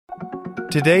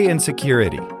Today in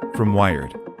Security from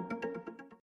Wired.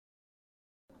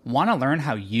 Want to learn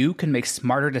how you can make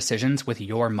smarter decisions with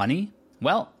your money?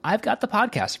 Well, I've got the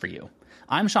podcast for you.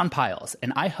 I'm Sean Piles,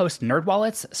 and I host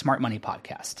NerdWallet's Smart Money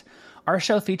Podcast. Our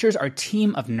show features our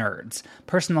team of nerds,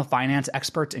 personal finance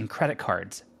experts in credit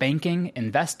cards, banking,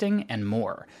 investing, and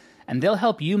more. And they'll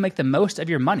help you make the most of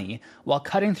your money while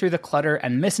cutting through the clutter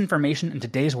and misinformation in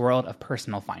today's world of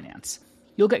personal finance.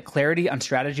 You'll get clarity on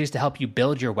strategies to help you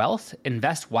build your wealth,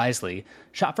 invest wisely,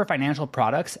 shop for financial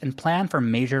products, and plan for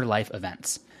major life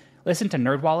events. Listen to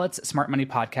NerdWallet's Smart Money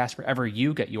Podcast wherever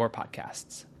you get your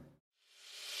podcasts.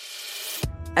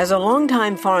 As a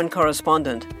longtime foreign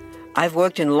correspondent, I've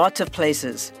worked in lots of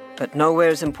places, but nowhere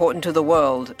as important to the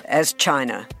world as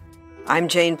China. I'm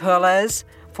Jane Perlez,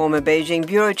 former Beijing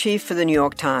bureau chief for the New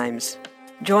York Times.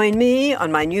 Join me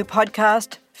on my new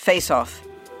podcast, Face Off,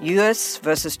 U.S.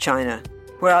 versus China,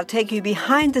 where I'll take you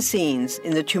behind the scenes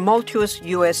in the tumultuous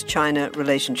U.S.-China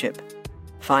relationship.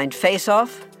 Find Face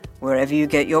Off wherever you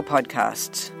get your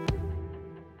podcasts.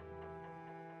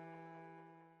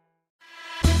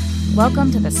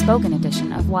 Welcome to the spoken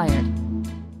edition of Wired.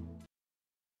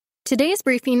 Today's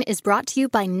briefing is brought to you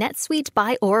by NetSuite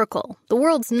by Oracle, the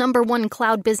world's #1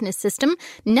 cloud business system.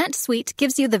 NetSuite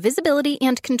gives you the visibility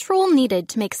and control needed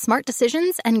to make smart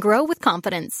decisions and grow with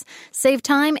confidence. Save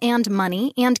time and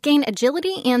money and gain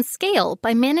agility and scale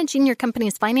by managing your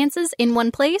company's finances in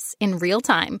one place in real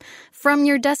time, from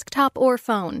your desktop or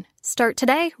phone. Start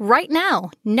today, right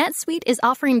now. NetSuite is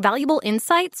offering valuable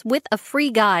insights with a free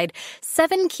guide.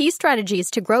 7 key strategies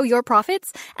to grow your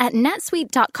profits at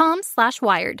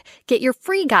netsuite.com/wired. Get your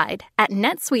free guide at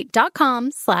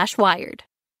netsuite.com/wired.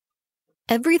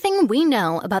 Everything we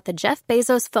know about the Jeff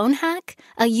Bezos phone hack?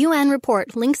 A UN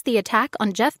report links the attack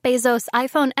on Jeff Bezos'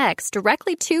 iPhone X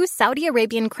directly to Saudi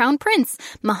Arabian Crown Prince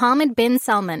Mohammed bin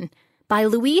Salman by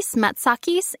Luis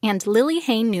Matsakis and Lily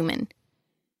Hay Newman.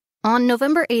 On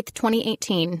November 8,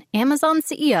 2018, Amazon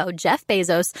CEO Jeff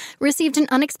Bezos received an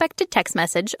unexpected text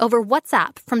message over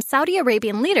WhatsApp from Saudi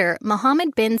Arabian leader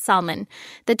Mohammed bin Salman.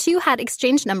 The two had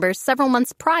exchanged numbers several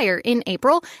months prior in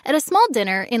April at a small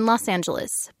dinner in Los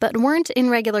Angeles, but weren't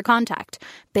in regular contact.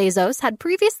 Bezos had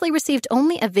previously received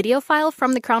only a video file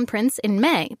from the Crown Prince in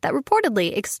May that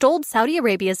reportedly extolled Saudi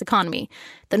Arabia's economy.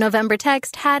 The November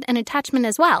text had an attachment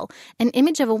as well, an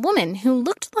image of a woman who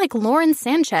looked like Lauren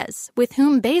Sanchez, with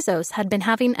whom Bezos had been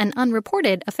having an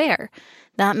unreported affair.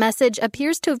 That message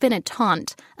appears to have been a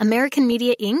taunt. American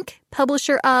Media Inc.,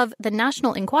 publisher of The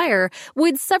National Enquirer,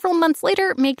 would several months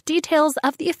later make details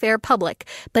of the affair public,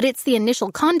 but it's the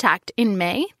initial contact in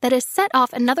May that has set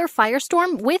off another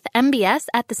firestorm with MBS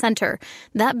at the center.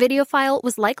 That video file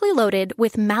was likely loaded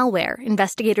with malware,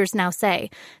 investigators now say.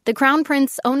 The Crown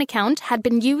Prince's own account had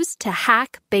been used to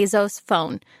hack Bezos'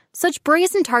 phone. Such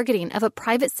brazen targeting of a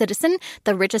private citizen,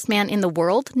 the richest man in the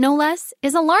world, no less,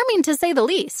 is alarming to say the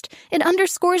least. It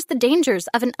underscores the dangers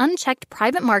of an unchecked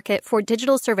private market for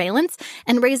digital surveillance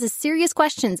and raises serious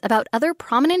questions about other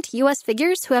prominent U.S.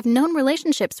 figures who have known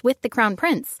relationships with the Crown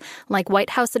Prince, like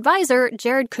White House advisor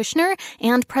Jared Kushner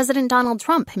and President Donald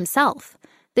Trump himself.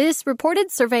 This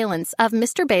reported surveillance of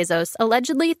Mr. Bezos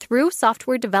allegedly through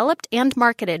software developed and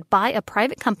marketed by a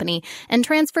private company and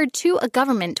transferred to a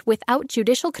government without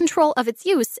judicial control of its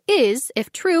use is,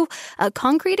 if true, a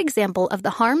concrete example of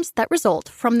the harms that result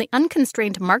from the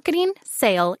unconstrained marketing,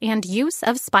 sale, and use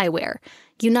of spyware.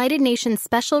 United Nations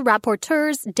Special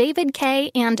Rapporteurs David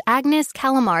Kay and Agnes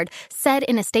Calamard said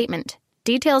in a statement,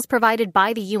 "Details provided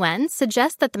by the UN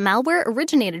suggest that the malware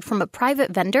originated from a private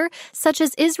vendor such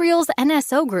as Israel's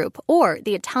NSO Group or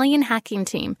the Italian hacking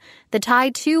team. The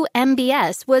tie to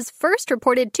MBS was first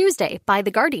reported Tuesday by The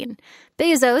Guardian.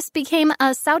 Bezos became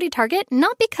a Saudi target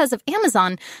not because of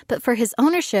Amazon, but for his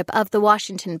ownership of The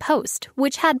Washington Post,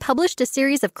 which had published a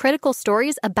series of critical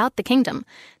stories about the kingdom.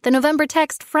 The November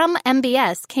text from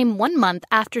MBS came 1 month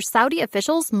after Saudi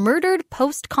officials murdered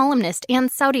Post columnist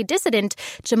and Saudi dissident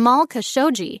Jamal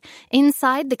Khashoggi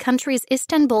inside the country's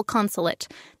Istanbul consulate.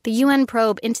 The UN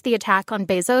probe into the attack on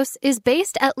Bezos is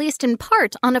based at least in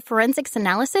part on a forensics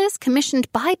analysis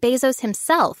commissioned by Bezos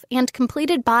himself and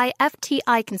completed by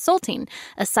FTI Consulting,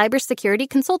 a cybersecurity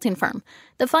consulting firm.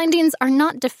 The findings are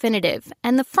not definitive,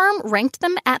 and the firm ranked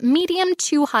them at medium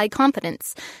to high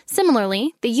confidence.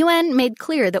 Similarly, the UN made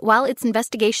clear that while its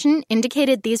investigation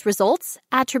indicated these results,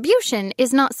 attribution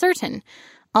is not certain.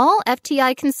 All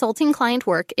FTI consulting client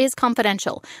work is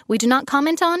confidential. We do not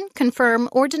comment on, confirm,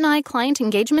 or deny client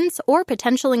engagements or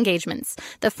potential engagements,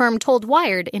 the firm told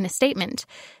Wired in a statement.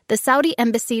 The Saudi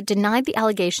embassy denied the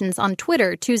allegations on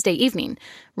Twitter Tuesday evening.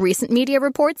 Recent media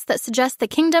reports that suggest the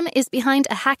kingdom is behind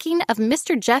a hacking of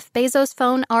Mr. Jeff Bezos'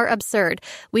 phone are absurd.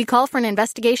 We call for an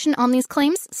investigation on these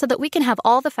claims so that we can have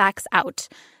all the facts out.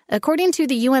 According to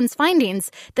the UN's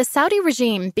findings, the Saudi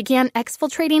regime began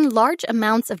exfiltrating large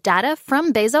amounts of data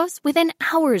from Bezos within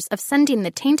hours of sending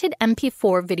the tainted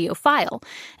MP4 video file.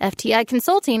 FTI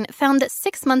Consulting found that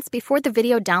 6 months before the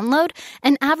video download,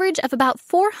 an average of about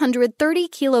 430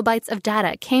 kilobytes of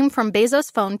data came from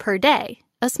Bezos' phone per day.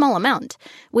 A small amount.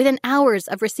 Within hours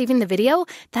of receiving the video,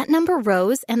 that number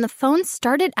rose and the phone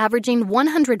started averaging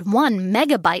 101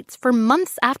 megabytes for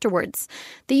months afterwards.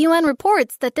 The UN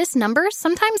reports that this number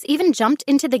sometimes even jumped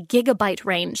into the gigabyte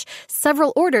range,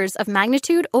 several orders of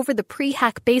magnitude over the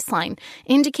pre-hack baseline,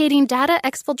 indicating data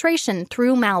exfiltration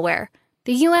through malware.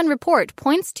 The UN report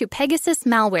points to Pegasus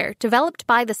malware developed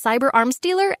by the cyber arms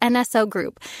dealer NSO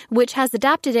Group, which has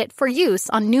adapted it for use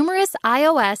on numerous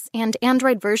iOS and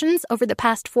Android versions over the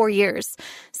past 4 years.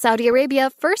 Saudi Arabia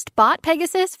first bought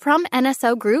Pegasus from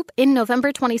NSO Group in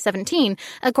November 2017,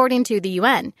 according to the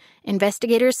UN.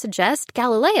 Investigators suggest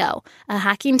Galileo, a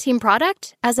hacking team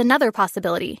product, as another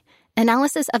possibility.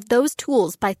 Analysis of those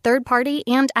tools by third-party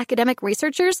and academic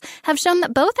researchers have shown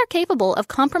that both are capable of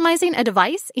compromising a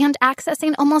device and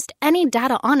accessing almost any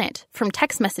data on it, from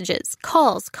text messages,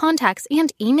 calls, contacts,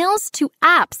 and emails to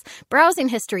apps, browsing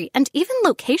history, and even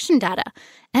location data.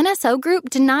 NSO Group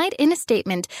denied in a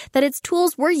statement that its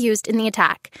tools were used in the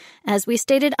attack. As we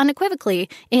stated unequivocally,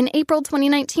 in April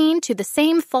 2019 to the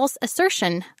same false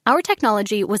assertion, our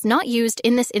technology was not used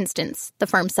in this instance, the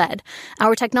firm said.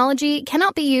 Our technology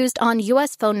cannot be used on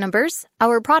U.S. phone numbers.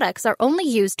 Our products are only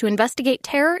used to investigate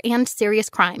terror and serious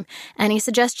crime. Any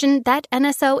suggestion that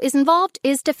NSO is involved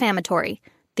is defamatory.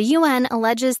 The UN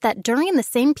alleges that during the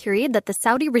same period that the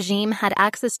Saudi regime had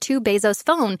access to Bezos'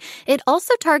 phone, it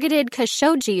also targeted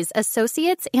Khashoggi's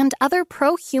associates and other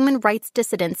pro-human rights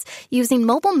dissidents using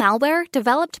mobile malware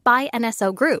developed by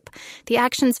NSO Group. The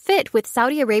actions fit with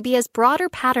Saudi Arabia's broader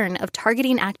pattern of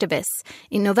targeting activists.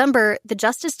 In November, the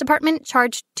Justice Department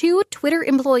charged 2 Twitter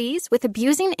employees with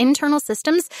abusing internal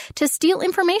systems to steal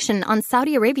information on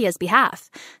Saudi Arabia's behalf.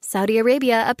 Saudi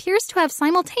Arabia appears to have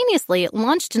simultaneously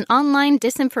launched an online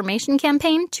disinformation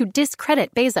campaign to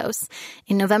discredit Bezos.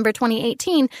 In November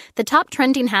 2018, the top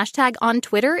trending hashtag on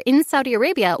Twitter in Saudi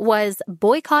Arabia was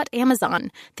boycott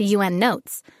Amazon, the UN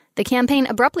notes. The campaign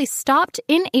abruptly stopped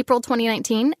in April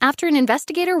 2019 after an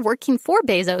investigator working for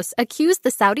Bezos accused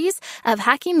the Saudis of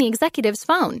hacking the executive's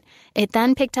phone. It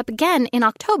then picked up again in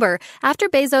October after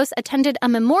Bezos attended a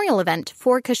memorial event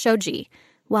for Khashoggi.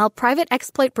 While private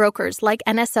exploit brokers like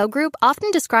NSO Group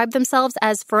often describe themselves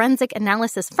as forensic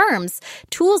analysis firms,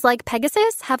 tools like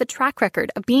Pegasus have a track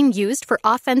record of being used for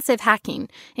offensive hacking.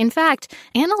 In fact,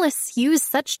 analysts used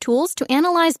such tools to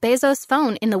analyze Bezos'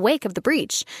 phone in the wake of the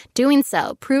breach. Doing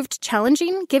so proved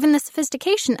challenging given the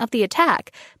sophistication of the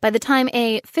attack. By the time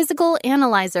a physical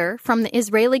analyzer from the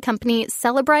Israeli company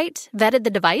Cellebrite vetted the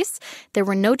device, there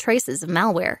were no traces of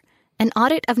malware. An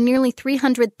audit of nearly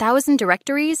 300,000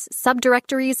 directories,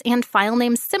 subdirectories, and file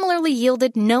names similarly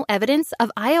yielded no evidence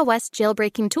of iOS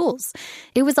jailbreaking tools.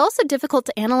 It was also difficult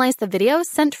to analyze the video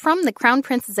sent from the Crown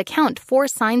Prince's account for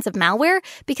signs of malware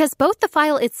because both the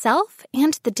file itself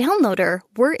and the downloader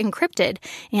were encrypted.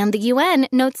 And the UN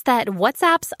notes that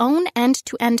WhatsApp's own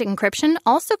end-to-end encryption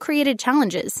also created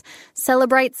challenges.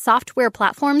 Cellebrite's software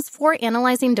platforms for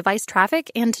analyzing device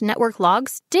traffic and network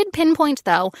logs did pinpoint,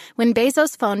 though, when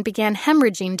Bezos' phone began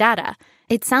hemorrhaging data.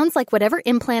 It sounds like whatever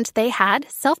implant they had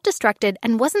self-destructed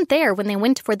and wasn't there when they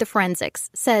went for the forensics,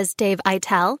 says Dave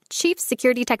Eitel, Chief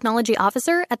Security Technology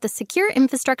Officer at the secure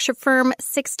infrastructure firm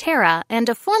Sixtera and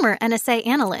a former NSA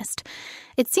analyst.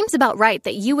 It seems about right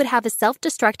that you would have a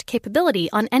self-destruct capability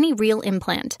on any real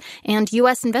implant, and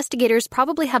U.S. investigators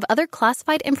probably have other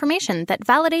classified information that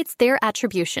validates their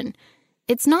attribution.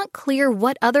 It's not clear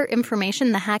what other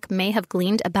information the hack may have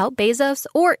gleaned about Bezos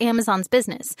or Amazon's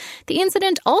business. The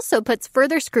incident also puts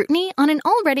further scrutiny on an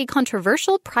already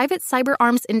controversial private cyber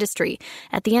arms industry.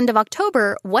 At the end of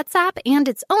October, WhatsApp and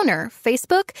its owner,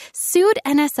 Facebook, sued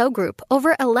NSO Group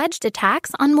over alleged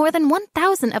attacks on more than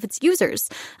 1,000 of its users,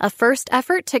 a first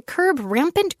effort to curb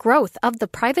rampant growth of the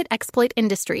private exploit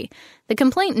industry. The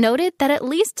complaint noted that at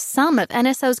least some of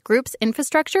NSO Group's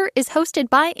infrastructure is hosted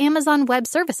by Amazon Web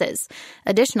Services.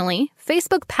 Additionally,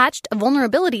 Facebook patched a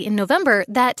vulnerability in November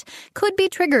that could be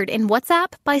triggered in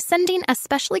WhatsApp by sending a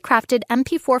specially crafted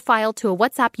MP4 file to a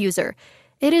WhatsApp user.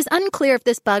 It is unclear if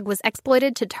this bug was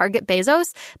exploited to target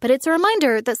Bezos, but it's a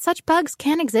reminder that such bugs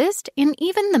can exist in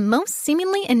even the most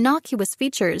seemingly innocuous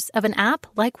features of an app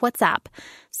like WhatsApp.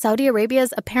 Saudi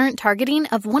Arabia's apparent targeting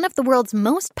of one of the world's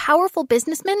most powerful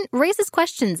businessmen raises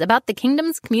questions about the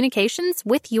kingdom's communications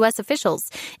with U.S.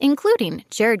 officials, including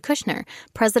Jared Kushner,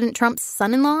 President Trump's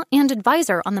son-in-law and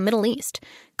advisor on the Middle East.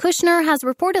 Kushner has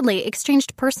reportedly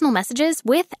exchanged personal messages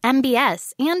with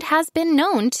MBS and has been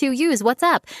known to use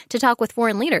WhatsApp to talk with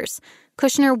foreign leaders.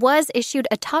 Kushner was issued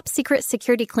a top-secret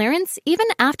security clearance even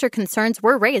after concerns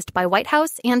were raised by White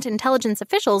House and intelligence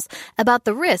officials about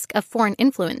the risk of foreign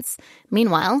influence.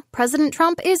 Meanwhile, President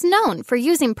Trump is known for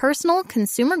using personal,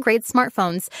 consumer-grade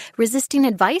smartphones, resisting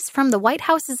advice from the White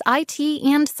House's IT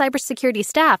and cybersecurity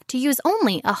staff to use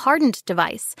only a hardened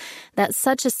device. That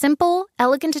such a simple,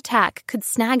 elegant attack could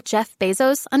snag Jeff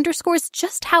Bezos underscores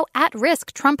just how at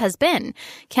risk Trump has been.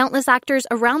 Countless actors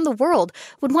around the world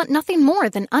would want nothing more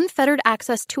than unfettered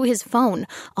access to his phone.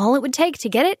 All it would take to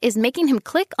get it is making him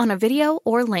click on a video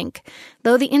or link.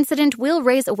 Though the incident will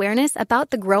raise awareness about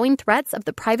the growing threats of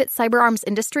the private cyberarms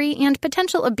industry and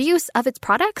potential abuse of its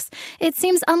products, it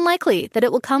seems unlikely that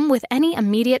it will come with any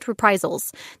immediate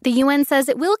reprisals. The UN says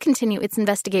it will continue its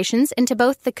investigations into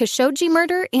both the Khashoggi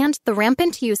murder and the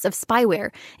rampant use of spyware.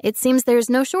 It seems there's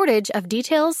no shortage of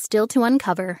details still to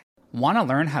uncover. Want to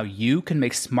learn how you can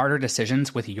make smarter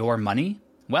decisions with your money?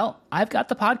 Well, I've got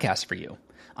the podcast for you.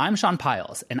 I'm Sean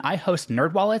Piles, and I host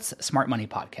NerdWallet's Smart Money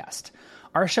Podcast.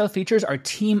 Our show features our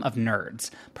team of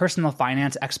nerds, personal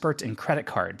finance experts in credit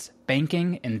cards,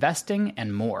 banking, investing,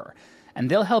 and more. And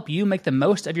they'll help you make the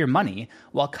most of your money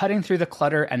while cutting through the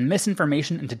clutter and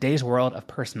misinformation in today's world of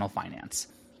personal finance.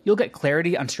 You'll get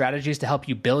clarity on strategies to help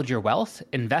you build your wealth,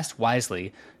 invest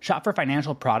wisely, shop for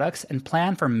financial products, and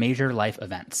plan for major life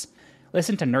events.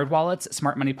 Listen to NerdWallet's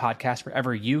Smart Money Podcast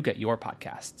wherever you get your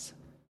podcasts.